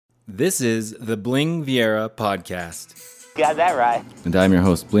This is the Bling Vieira podcast. Got that right. And I'm your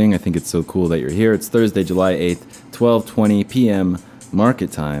host, Bling. I think it's so cool that you're here. It's Thursday, July 8th, 12:20 p.m.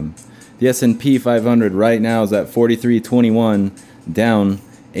 market time. The S&P 500 right now is at 43.21, down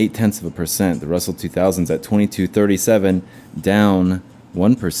 0.8%. The Russell 2000 is at 22.37, down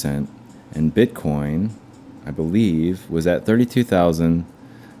 1%. And Bitcoin, I believe, was at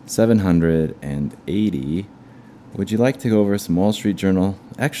 32,780. Would you like to go over some Wall Street Journal?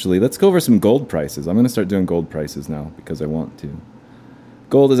 Actually, let's go over some gold prices. I'm going to start doing gold prices now because I want to.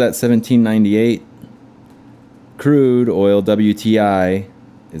 Gold is at $17.98. Crude oil WTI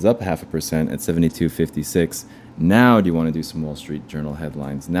is up 0.5% at $72.56. Now do you want to do some Wall Street Journal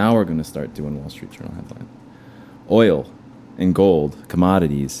headlines? Now we're going to start doing Wall Street Journal headlines. Oil and gold,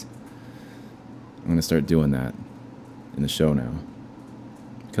 commodities. I'm going to start doing that in the show now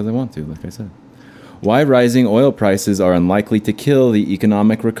because I want to, like I said. Why rising oil prices are unlikely to kill the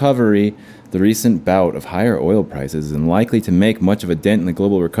economic recovery. The recent bout of higher oil prices is unlikely to make much of a dent in the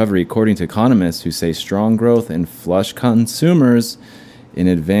global recovery, according to economists who say strong growth and flush consumers in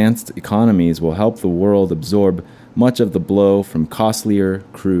advanced economies will help the world absorb much of the blow from costlier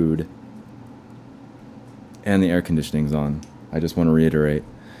crude. And the air conditioning's on. I just want to reiterate.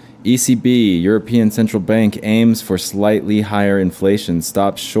 ECB, European Central Bank, aims for slightly higher inflation,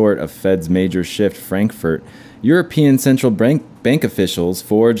 stops short of Fed's major shift. Frankfurt. European Central Bank officials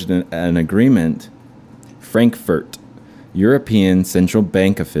forged an agreement. Frankfurt. European Central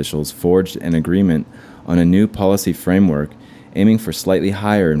Bank officials forged an agreement on a new policy framework aiming for slightly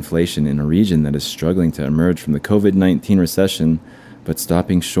higher inflation in a region that is struggling to emerge from the COVID-19 recession, but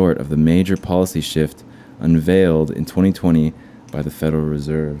stopping short of the major policy shift unveiled in 2020 by the Federal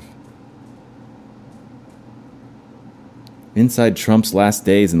Reserve. Inside Trump's last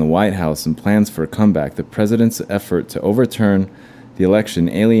days in the White House and plans for a comeback, the president's effort to overturn the election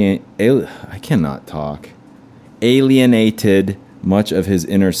alienated much of his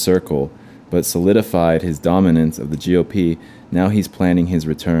inner circle, but solidified his dominance of the GOP. Now he's planning his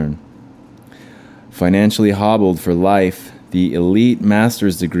return. Financially hobbled for life, the elite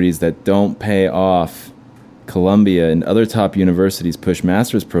master's degrees that don't pay off. Columbia and other top universities push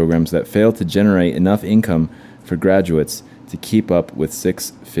master's programs that fail to generate enough income for graduates to keep up with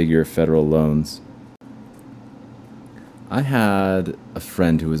six-figure federal loans. I had a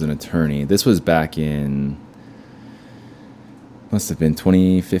friend who was an attorney. This was back in, must have been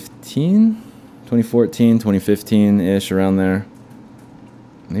 2014, 2015-ish, around there.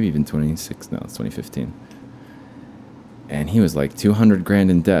 Maybe even 2015. And he was like $200,000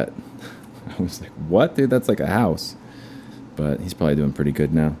 in debt. I was like, what, dude? That's like a house. But he's probably doing pretty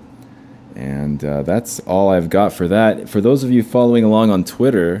good now. And that's all I've got for that. For those of you following along on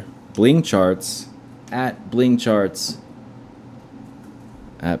Twitter, BlingCharts, at BlingCharts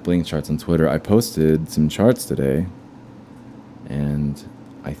on Twitter, I posted some charts today. And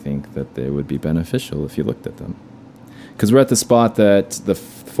I think that they would be beneficial if you looked at them. Because we're at the spot that the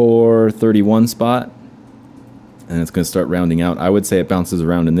 431 spot. And it's going to start rounding out. I would say it bounces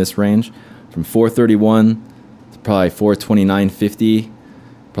around in this range. From 431 to probably 429.50,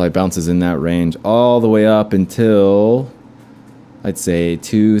 probably bounces in that range all the way up until, I'd say,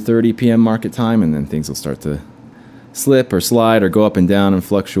 2:30 p.m. market time, and then things will start to slip or slide or go up and down and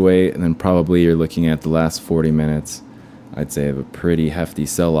fluctuate, and then probably you're looking at the last 40 minutes, I'd say, of a pretty hefty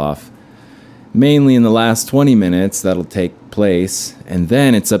sell-off. Mainly in the last 20 minutes, that'll take place, and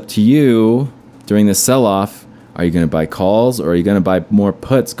then it's up to you during the sell-off. Are you going to buy calls or are you going to buy more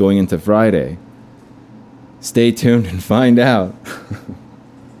puts going into Friday? Stay tuned and find out.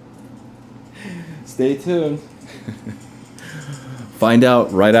 Stay tuned. Find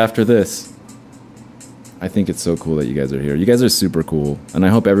out right after this. I think it's so cool that you guys are here. You guys are super cool. And I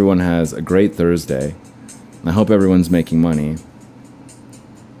hope everyone has a great Thursday. And I hope everyone's making money.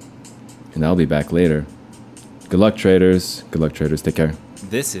 And I'll be back later. Good luck, traders. Good luck, traders. Take care.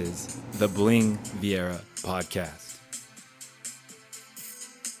 This is the Bling Vieira podcast.